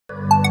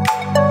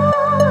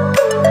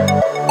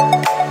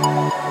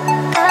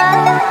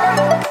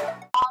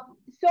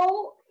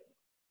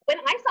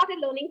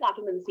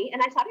Cartomancy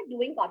and I started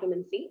doing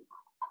Cartomancy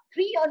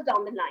 3 years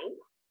down the line.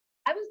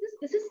 I was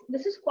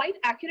this is quite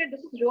accurate.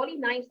 This is really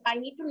nice. I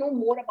need to know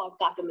more about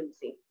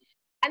Cartomancy.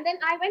 And then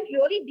I went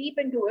really deep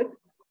into it,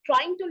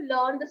 trying to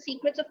learn the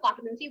secrets of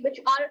Cartomancy, which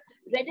are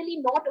readily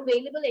not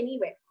available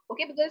anywhere.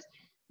 Okay, because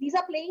these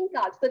are playing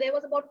cards. So there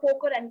was about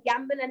poker and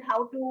gamble and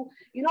how to,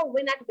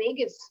 win at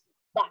Vegas.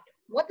 But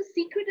what the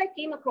secret I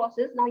came across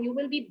is, now you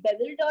will be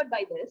bewildered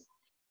by this.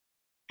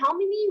 How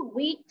many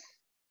weeks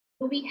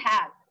do we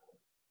have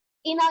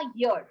in a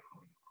year?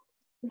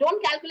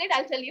 Don't calculate,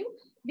 I'll tell you.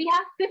 We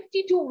have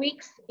 52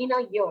 weeks in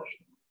a year,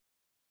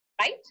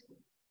 right?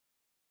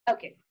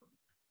 Okay.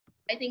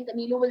 I think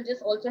Neelu will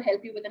just also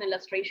help you with an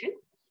illustration.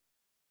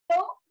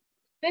 So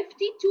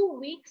 52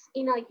 weeks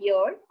in a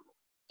year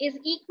is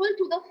equal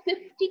to the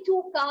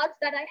 52 cards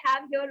that I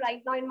have here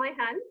right now in my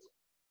hands.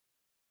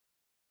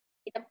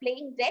 In a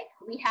playing deck,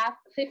 we have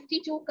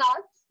 52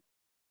 cards.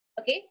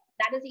 Okay,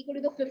 that is equal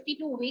to the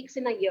 52 weeks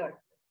in a year.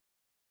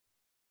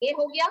 Ye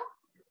ho gaya?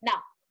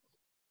 Now,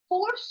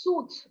 4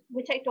 suits,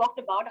 which I talked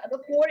about, are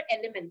the 4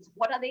 elements.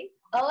 What are they?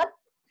 Earth,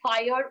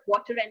 fire,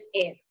 water, and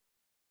air.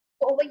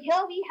 So over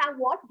here, we have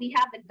what? We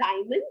have the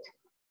diamond,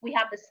 we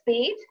have the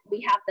spade,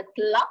 we have the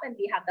club, and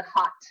we have the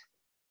heart.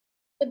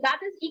 So that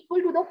is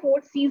equal to the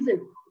 4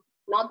 seasons.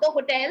 Not the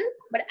hotel,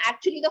 but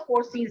actually the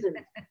 4 seasons.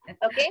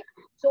 Okay.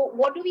 So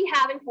what do we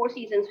have in 4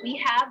 seasons? We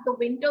have the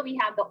winter, we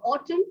have the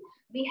autumn,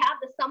 we have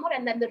the summer,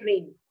 and then the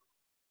rain.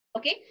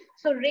 Okay.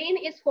 So rain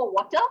is for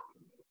water.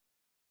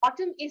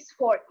 Autumn is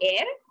for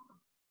air.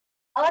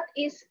 Earth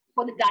is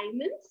for the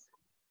diamonds.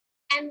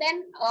 And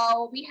then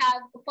we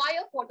have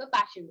fire for the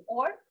passion,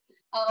 or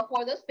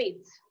for the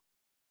spades.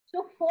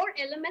 So 4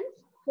 elements,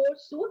 4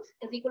 suits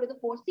is equal to the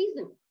 4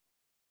 seasons.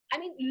 I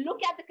mean, look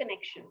at the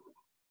connection.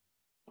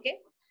 Okay.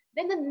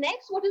 Then the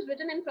next, what is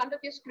written in front of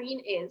your screen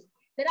is,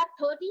 there are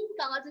 13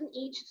 cards in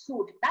each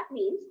suit. That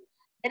means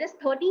there is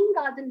 13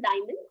 cards in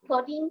diamond,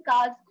 13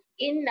 cards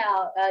in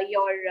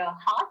your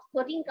heart,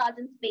 13 cards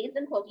in spades,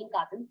 and 13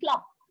 cards in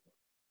club.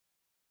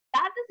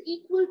 That is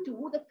equal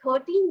to the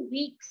 13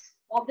 weeks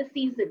of the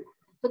season.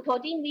 So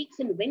 13 weeks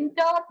in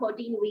winter,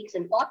 13 weeks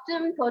in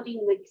autumn,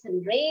 13 weeks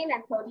in rain,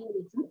 and 13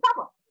 weeks in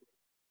summer.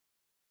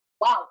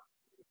 Wow.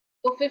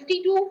 So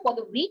 52 for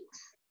the weeks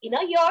in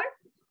a year,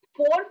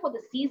 4 for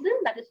the season,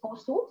 that is 4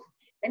 suits,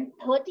 and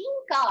 13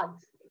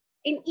 cards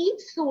in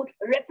each suit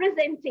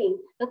representing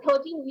the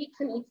 13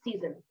 weeks in each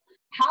season.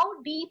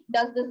 How deep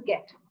does this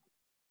get?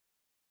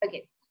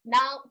 Okay.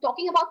 Now,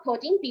 talking about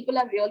 13, people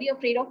are really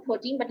afraid of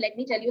 13, but let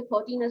me tell you,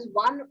 13 is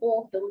one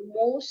of the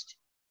most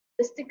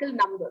mystical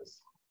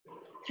numbers.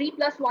 3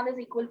 plus 1 is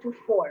equal to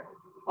 4.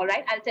 All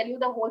right, I'll tell you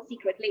the whole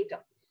secret later.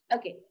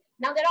 Okay,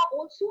 now there are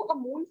also a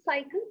moon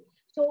cycle.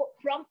 So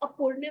from a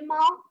Purnima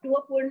to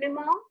a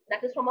Purnima,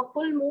 that is from a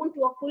full moon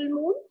to a full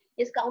moon,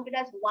 is counted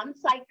as one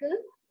cycle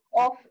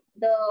of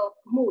the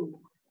moon.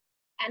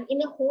 And in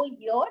a whole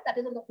year, that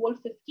is in the whole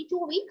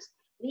 52 weeks,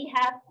 we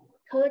have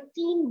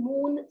 13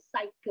 moon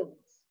cycles.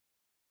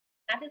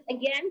 That is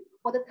again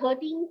for the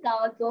 13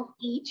 cards of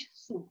each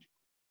suit.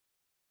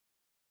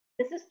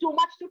 This is too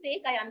much to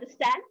take, I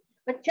understand,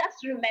 but just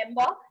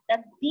remember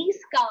that these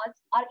cards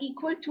are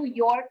equal to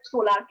your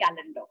solar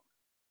calendar.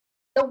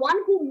 The one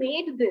who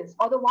made this,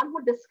 or the one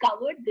who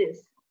discovered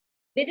this,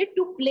 did it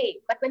to play.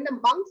 But when the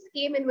monks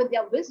came in with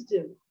their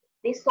wisdom,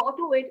 they saw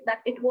to it that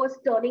it was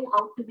turning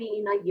out to be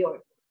in a year.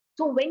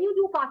 So when you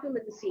do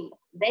Cartomancy,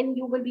 then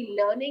you will be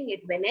learning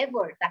it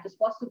whenever that is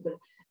possible.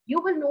 You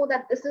will know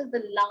that this is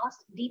the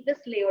last,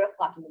 deepest layer of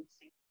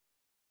Cartomancy.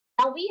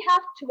 Now we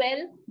have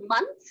 12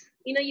 months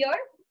in a year,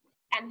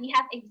 and we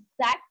have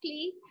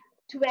exactly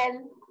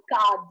 12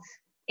 cards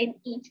in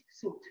each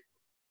suit.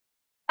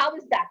 How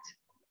is that?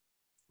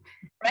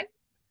 Right?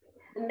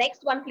 The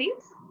next one,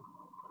 please.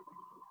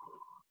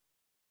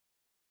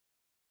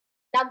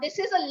 Now this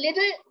is a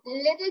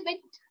little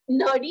bit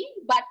nerdy,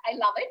 but I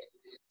love it.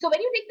 So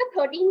when you take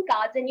the 13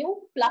 cards and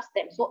you plus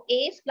them, so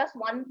ace plus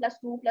 1 plus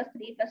 2 plus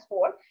 3 plus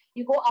 4,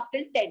 you go up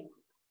till 10.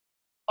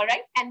 All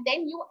right. And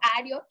then you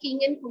add your king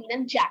and queen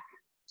and jack.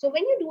 So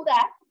when you do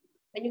that,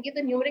 when you give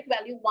the numeric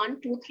value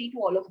 1, 2, 3 to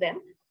all of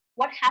them,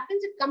 what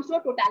happens? It comes to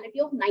a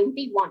totality of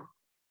 91.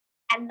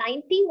 And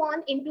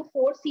 91 into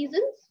 4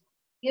 seasons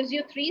gives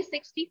you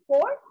 364,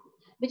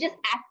 which is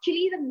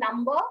actually the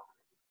number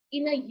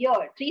in a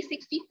year,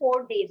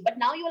 364 days. But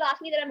now you will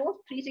ask me, there are no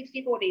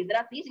 364 days. There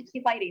are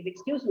 365 days,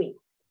 excuse me.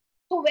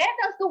 So where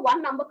does the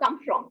one number come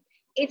from?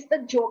 It's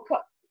the joker.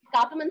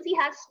 Cartomancy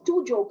has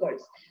 2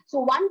 jokers. So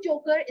one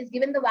joker is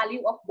given the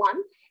value of 1,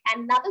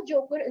 and another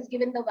joker is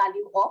given the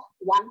value of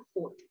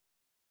 1/4.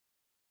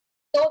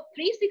 So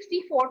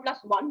 364 plus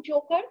 1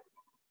 joker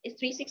is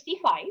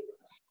 365.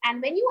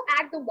 And when you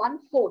add the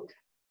 1/4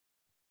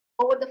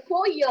 over the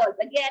 4 years,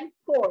 again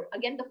 4,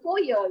 again the 4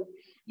 years,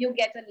 you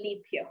get a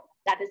leap year.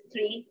 That is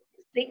 3,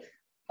 6,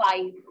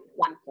 5,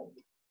 1/4.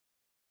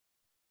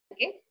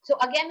 Okay, so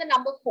again the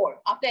number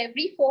 4. After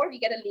every 4, we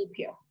get a leap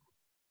year.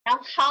 Now,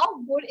 how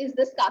good is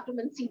this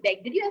Cartomancy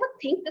deck? Did you ever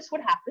think this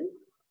would happen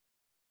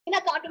in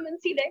a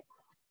Cartomancy deck?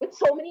 with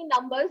so many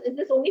numbers. Is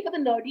this only for the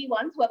nerdy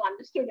ones who have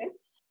understood it?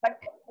 But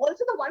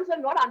also the ones who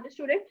have not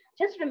understood it,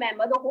 just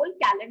remember the whole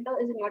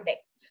calendar is in your deck.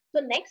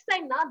 So next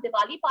time now,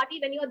 Diwali party,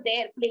 when you're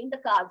there playing the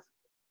cards,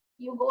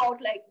 you go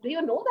out like, do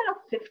you know there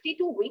are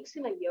 52 weeks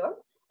in a year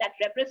that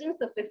represents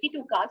the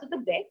 52 cards of the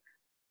deck?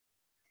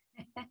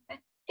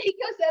 Make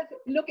yourself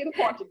look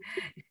important.